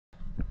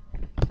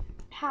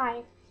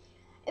Hi,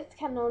 it's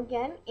Kendall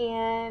again,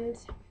 and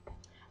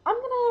I'm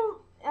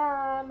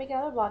gonna make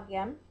another vlog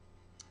again,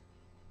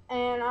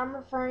 and I'm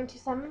referring to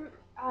some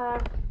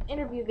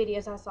interview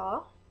videos I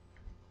saw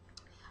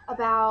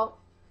about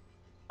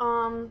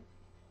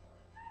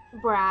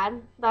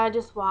Brad that I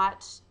just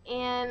watched,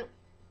 and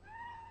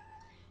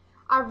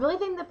I really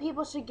think that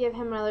people should give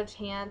him another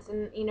chance,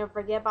 and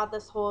forget about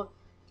this whole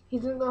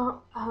he's gonna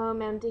go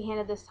home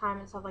empty-handed this time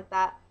and stuff like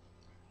that.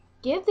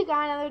 Give the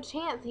guy another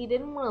chance. He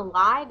didn't want to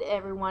lie to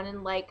everyone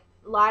and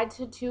lied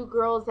to two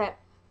girls that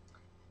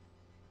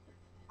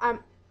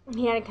um,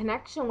 he had a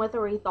connection with,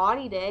 or he thought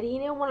he did. He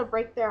didn't want to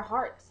break their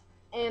hearts,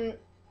 and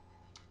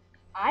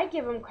I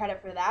give him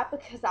credit for that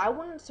because I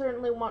wouldn't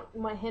certainly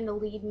want him to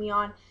lead me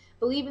on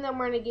believing that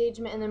we're in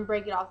engagement and then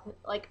break it off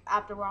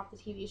after we're off the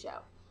TV show.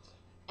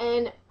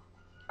 And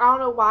I don't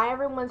know why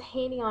everyone's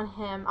hating on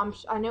him. I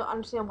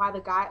understand why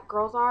the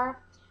girls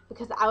are,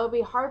 because I would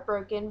be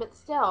heartbroken, but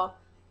still,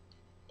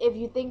 if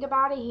you think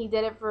about it, he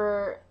did it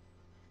for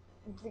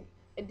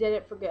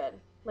good,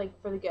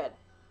 for the good,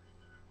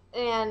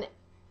 and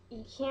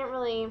you can't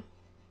really,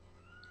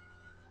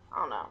 I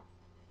don't know.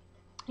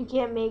 You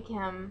can't make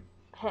him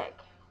pick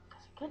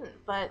because he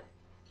couldn't. But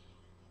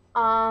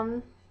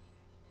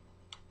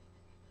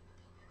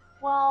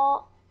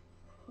well,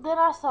 then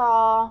I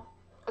saw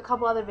a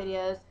couple other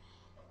videos,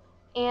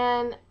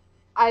 and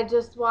I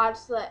just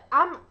watched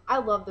I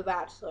love The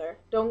Bachelor.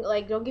 Don't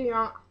get me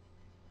wrong,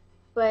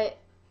 but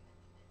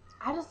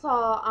I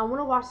want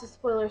to watch the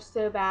spoilers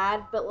so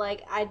bad, but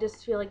I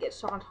just feel like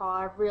it's Chantal.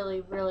 I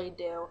really, really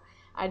do.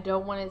 I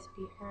don't want it to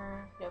be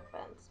her. No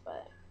offense,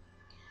 but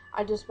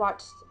I just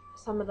watched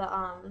some of the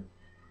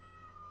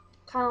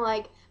kind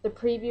of the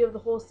preview of the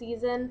whole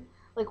season,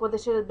 what they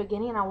showed at the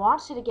beginning, and I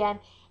watched it again,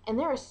 and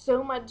there is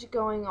so much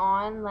going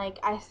on.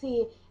 I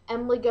see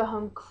Emily go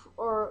home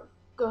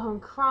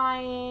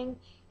crying.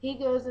 He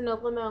goes into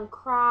limo and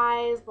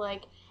cries,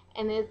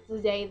 and it's the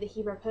day that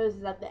he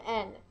proposes at the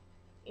end.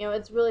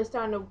 It's really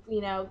starting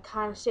to,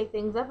 kind of shake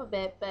things up a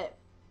bit, but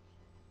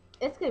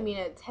it's going to be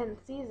an intense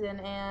season,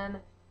 and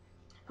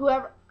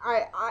whoever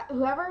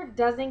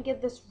doesn't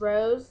get this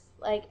rose,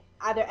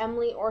 either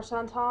Emily or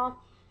Chantal,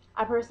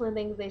 I personally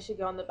think they should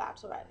go on The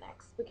Bachelorette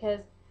next, because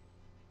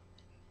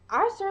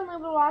I certainly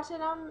would watch it.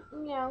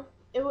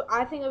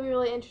 I think it would be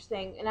really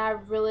interesting, and I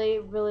really,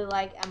 really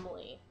like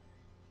Emily.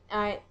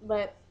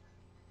 But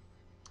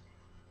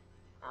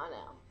I don't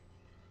know.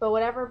 But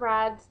whatever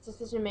Brad's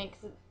decision makes,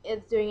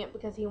 it's doing it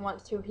because he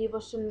wants to. People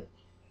shouldn't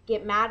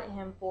get mad at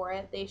him for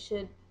it. They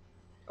should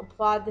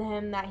applaud to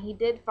him that he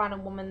did find a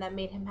woman that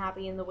made him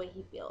happy in the way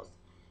he feels.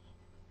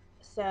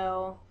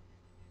 So,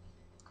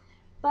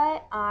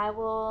 but I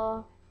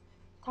will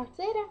talk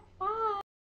to you later. Bye.